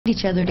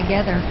each other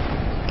together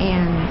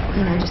and,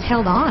 you know, just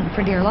held on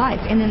for dear life.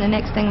 And then the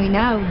next thing we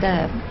know,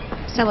 the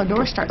cellar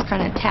door starts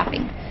kind of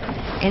tapping.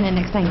 And the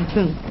next thing,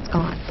 boom, it's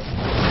gone.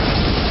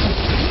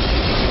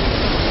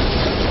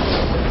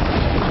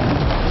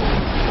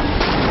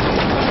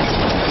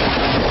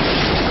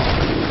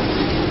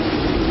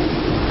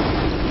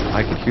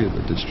 I could hear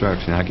the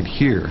destruction. I could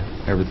hear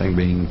everything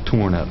being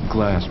torn up,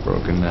 glass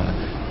broken.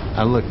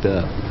 I looked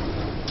up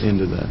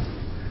into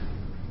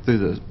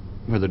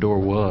where the door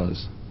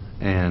was,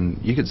 and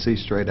you could see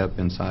straight up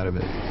inside of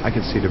it. I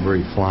could see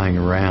debris flying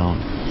around.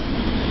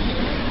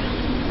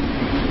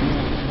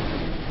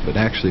 But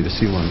actually to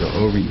see one go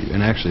over you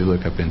and actually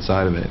look up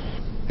inside of it,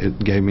 it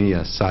gave me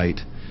a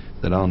sight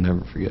that I'll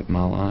never forget in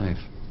my life.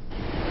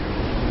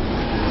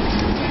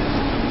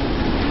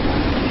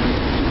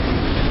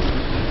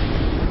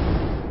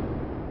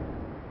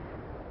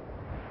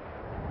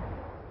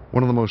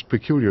 One of the most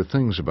peculiar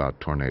things about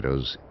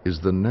tornadoes is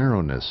the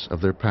narrowness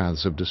of their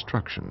paths of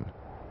destruction.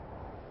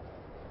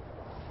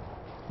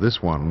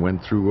 This one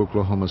went through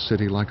Oklahoma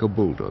City like a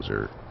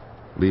bulldozer,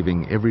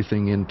 leaving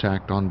everything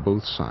intact on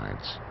both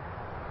sides.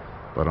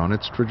 But on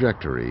its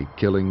trajectory,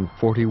 killing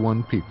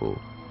 41 people,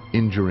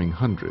 injuring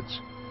hundreds,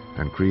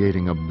 and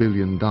creating $1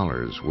 billion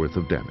worth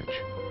of damage.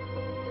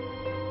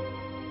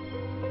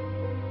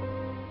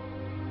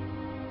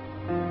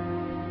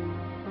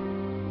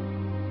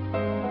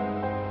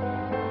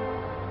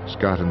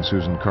 Scott and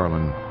Susan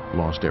Carlin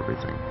lost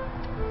everything.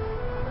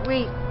 We,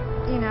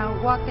 you know,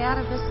 walked out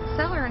of this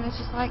cellar and it's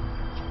just like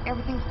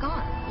everything's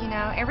gone. You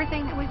know,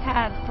 everything that we've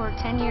had for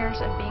 10 years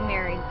of being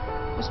married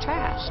was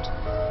trashed.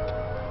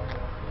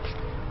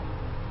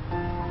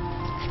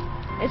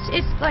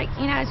 It's like,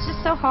 you know, it's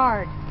just so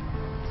hard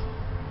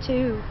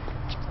to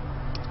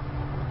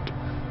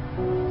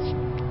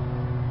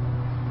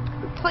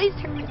replace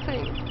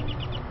everything.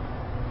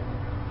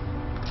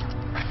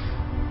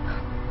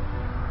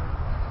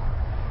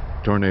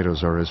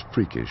 Tornadoes are as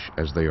freakish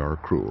as they are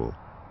cruel.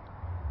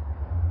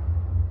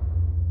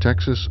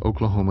 Texas,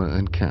 Oklahoma,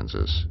 and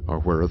Kansas are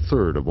where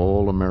 1/3 of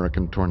all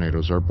American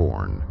tornadoes are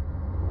born.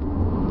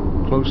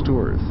 Close to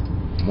Earth,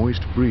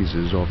 moist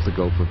breezes off the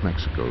Gulf of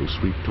Mexico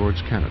sweep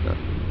towards Canada.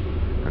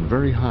 And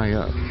very high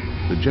up,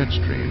 the jet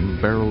stream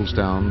barrels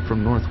down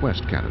from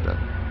northwest Canada.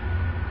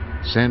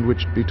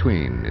 Sandwiched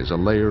between is a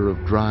layer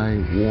of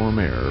dry, warm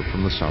air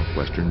from the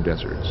southwestern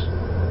deserts.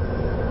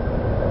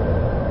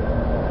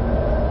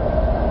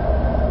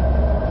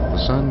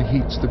 The sun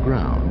heats the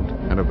ground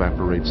and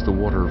evaporates the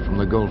water from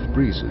the Gulf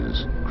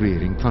breezes,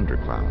 creating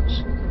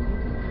thunderclouds.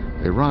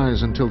 They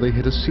rise until they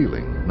hit a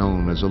ceiling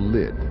known as a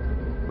lid,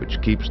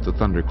 which keeps the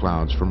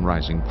thunderclouds from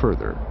rising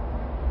further.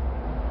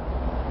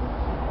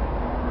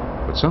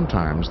 But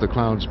sometimes the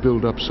clouds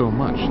build up so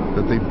much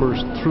that they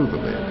burst through the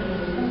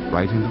lid,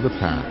 right into the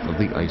path of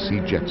the icy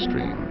jet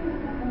stream.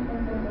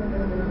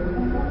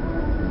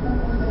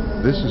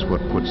 This is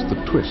what puts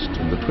the twist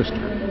in the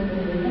twister.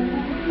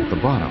 At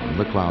the bottom,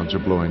 the clouds are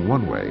blowing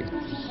one way,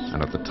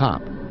 and at the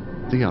top,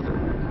 the other.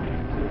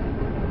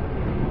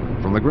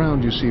 From the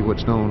ground, you see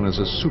what's known as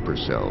a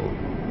supercell,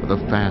 with a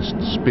fast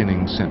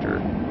spinning center.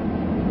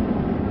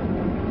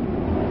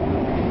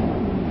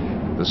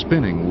 The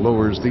spinning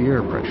lowers the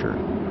air pressure,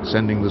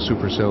 sending the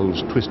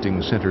supercell's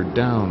twisting center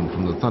down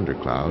from the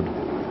thundercloud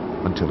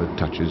until it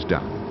touches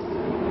down.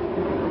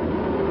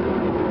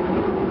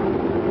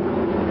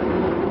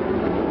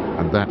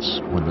 And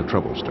that's when the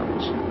trouble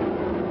starts.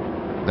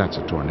 That's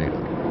a tornado.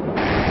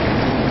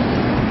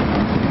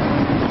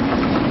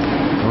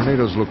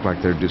 Tornadoes look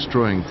like they're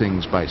destroying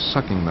things by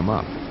sucking them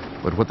up,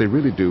 but what they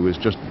really do is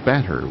just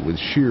batter with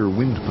sheer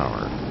wind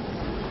power.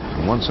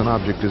 And once an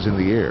object is in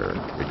the air,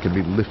 it can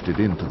be lifted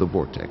into the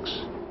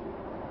vortex.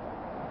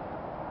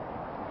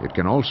 It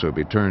can also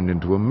be turned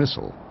into a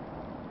missile.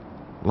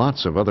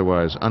 Lots of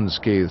otherwise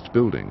unscathed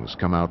buildings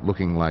come out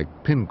looking like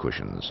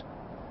pincushions.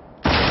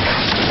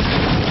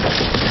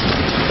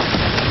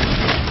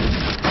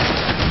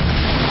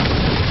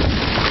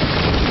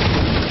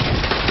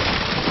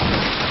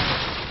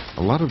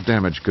 A lot of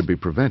damage could be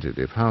prevented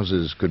if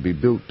houses could be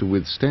built to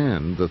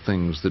withstand the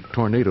things that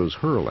tornadoes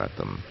hurl at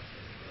them.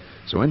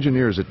 So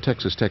engineers at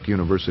Texas Tech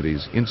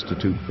University's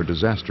Institute for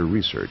Disaster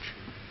Research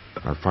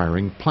are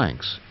firing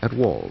planks at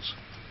walls.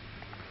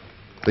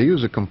 They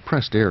use a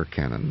compressed air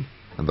cannon,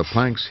 and the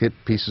planks hit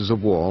pieces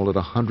of wall at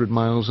 100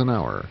 miles an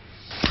hour.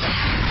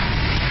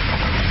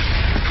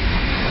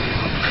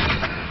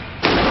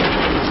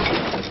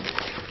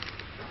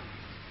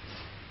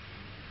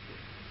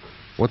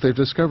 What they've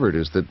discovered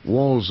is that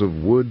walls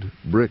of wood,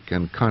 brick,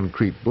 and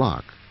concrete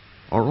block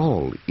are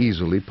all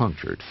easily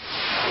punctured.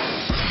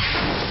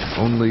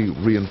 Only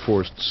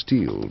reinforced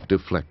steel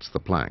deflects the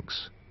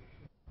planks.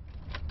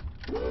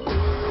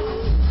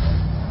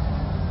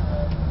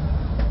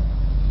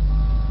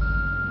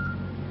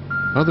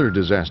 Other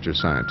disaster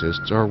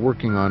scientists are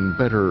working on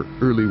better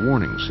early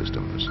warning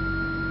systems.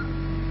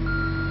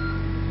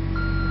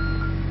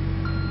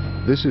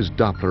 This is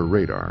Doppler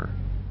radar,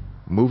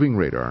 moving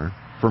radar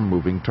for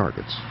moving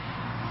targets.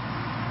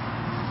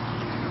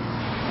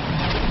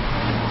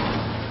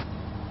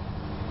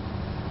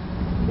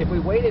 If we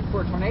waited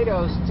for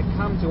tornadoes to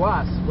come to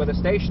us with a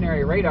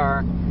stationary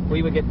radar,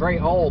 we would get very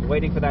old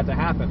waiting for that to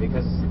happen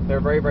because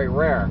they're very, very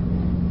rare.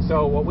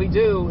 So what we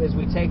do is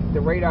we take the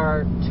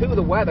radar to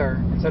the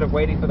weather instead of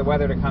waiting for the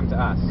weather to come to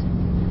us.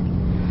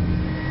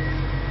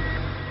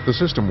 The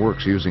system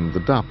works using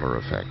the Doppler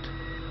effect,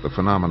 the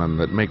phenomenon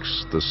that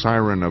makes the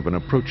siren of an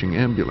approaching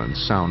ambulance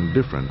sound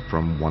different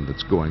from one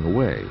that's going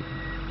away.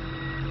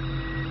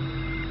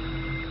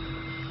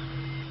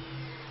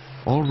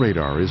 All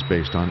radar is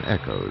based on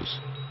echoes.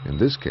 In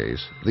this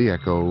case, the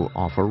echo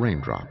off a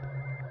raindrop.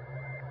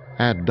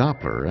 Add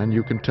Doppler and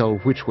you can tell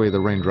which way the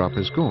raindrop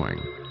is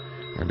going.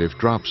 And if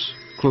drops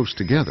close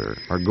together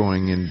are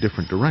going in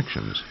different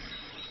directions,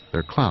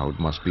 their cloud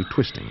must be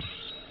twisting.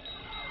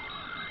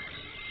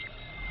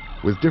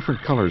 With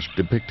different colors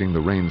depicting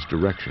the rain's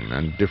direction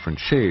and different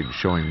shades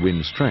showing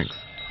wind strength,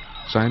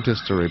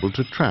 scientists are able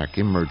to track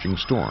emerging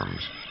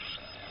storms.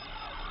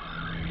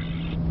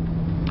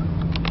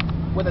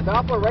 With a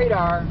Doppler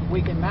radar,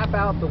 we can map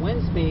out the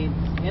wind speeds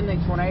in the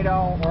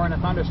tornado or in a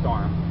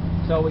thunderstorm.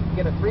 So we can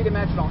get a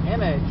three-dimensional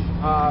image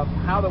of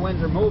how the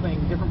winds are moving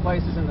different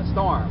places in the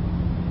storm.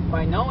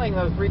 By knowing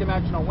those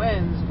three-dimensional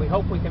winds, we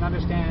hope we can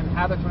understand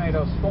how the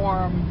tornadoes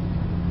form,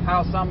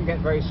 how some get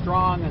very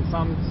strong and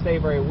some stay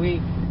very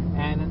weak,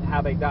 and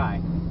how they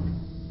die.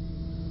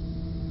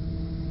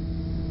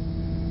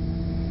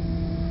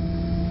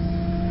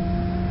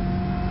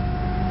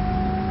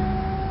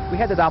 We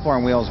had the Doppler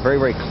on wheels very,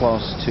 very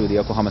close to the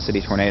Oklahoma City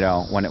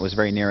tornado when it was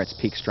very near its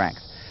peak strength.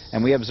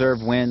 And we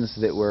observed winds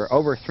that were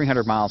over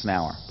 300 miles an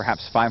hour,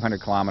 perhaps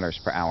 500 kilometers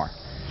per hour.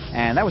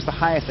 And that was the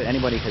highest that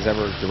anybody has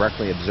ever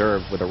directly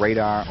observed with a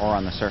radar or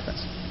on the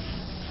surface.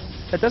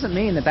 That doesn't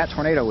mean that that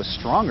tornado was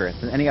stronger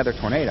than any other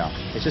tornado.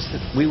 It's just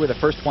that we were the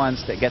first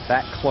ones that get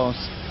that close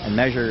and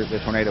measure the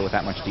tornado with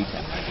that much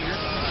detail.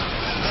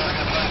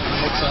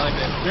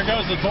 Here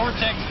goes the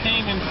Vortex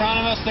King in front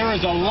of us. There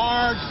is a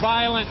large,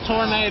 violent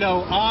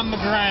tornado on the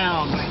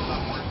ground.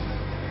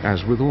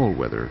 As with all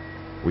weather,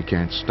 we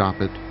can't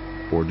stop it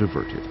or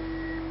divert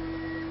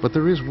it. But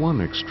there is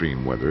one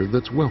extreme weather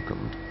that's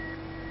welcomed.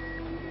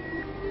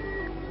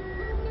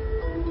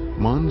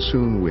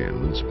 Monsoon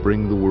winds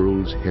bring the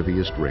world's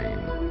heaviest rain.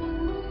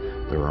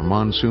 There are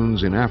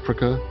monsoons in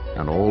Africa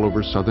and all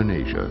over southern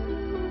Asia,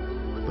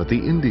 but the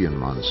Indian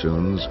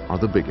monsoons are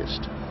the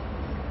biggest.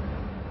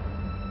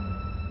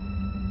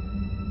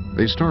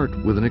 They start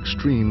with an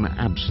extreme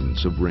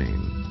absence of rain.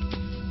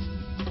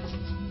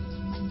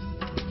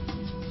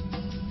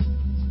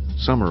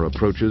 Summer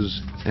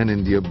approaches and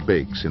India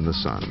bakes in the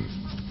sun.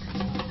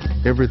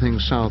 Everything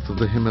south of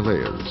the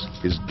Himalayas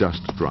is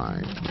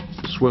dust-dried,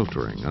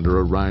 sweltering under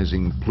a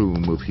rising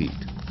plume of heat.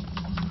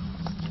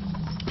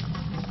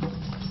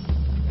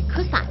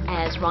 Because that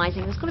air's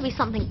rising, there's got to be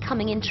something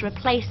coming in to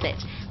replace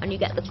it, and you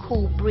get the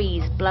cool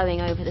breeze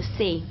blowing over the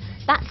sea.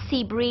 That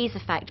sea breeze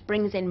effect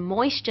brings in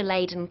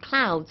moisture-laden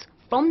clouds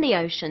from the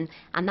ocean,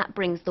 and that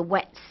brings the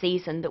wet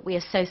season that we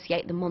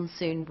associate the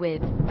monsoon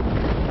with.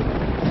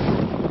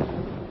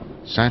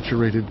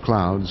 Saturated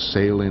clouds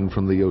sail in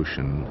from the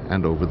ocean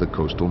and over the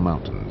coastal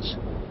mountains.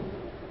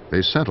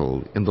 They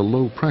settle in the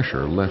low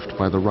pressure left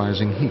by the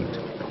rising heat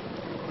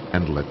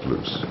and let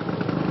loose.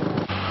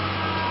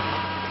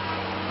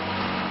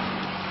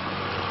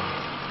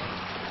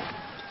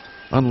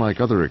 Unlike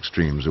other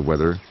extremes of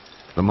weather,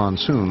 the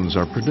monsoons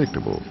are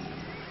predictable.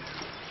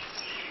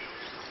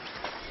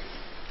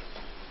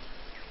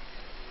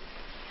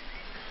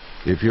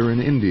 If you're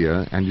in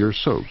India and you're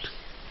soaked,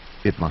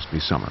 it must be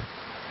summer.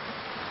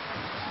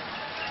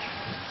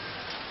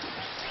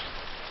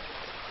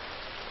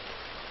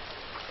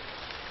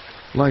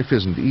 Life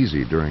isn't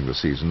easy during the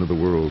season of the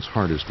world's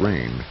hardest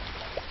rain,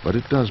 but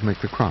it does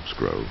make the crops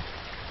grow.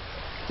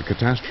 The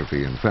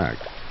catastrophe, in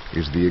fact,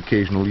 is the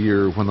occasional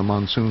year when the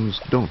monsoons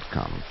don't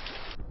come.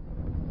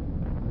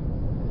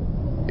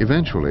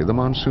 Eventually, the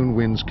monsoon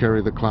winds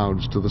carry the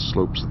clouds to the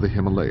slopes of the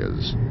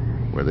Himalayas,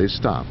 where they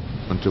stop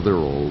until they're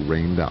all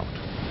rained out.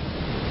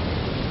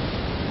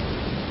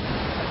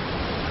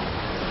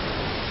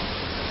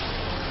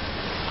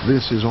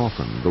 This is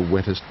often the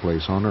wettest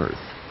place on Earth,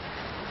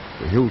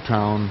 the hill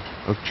town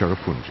of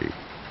Cherrapunji.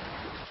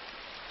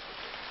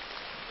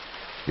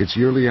 Its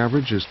yearly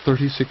average is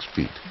 36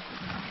 feet,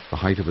 the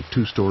height of a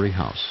two-story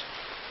house.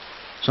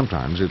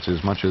 Sometimes it's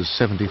as much as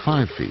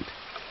 75 feet.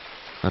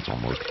 That's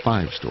almost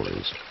 5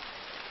 stories.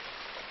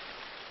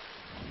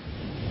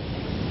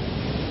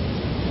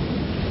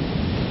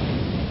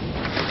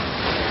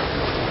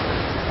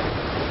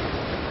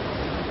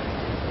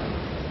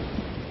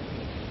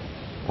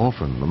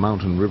 Often the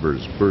mountain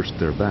rivers burst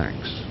their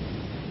banks,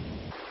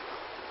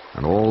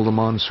 and all the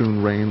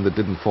monsoon rain that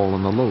didn't fall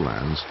in the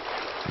lowlands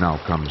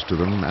now comes to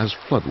them as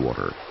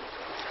floodwater.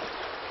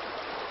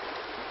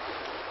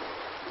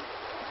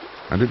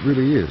 And it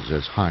really is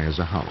as high as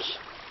a house.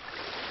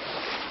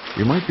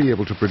 You might be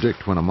able to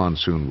predict when a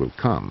monsoon will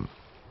come,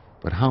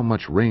 but how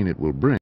much rain it will bring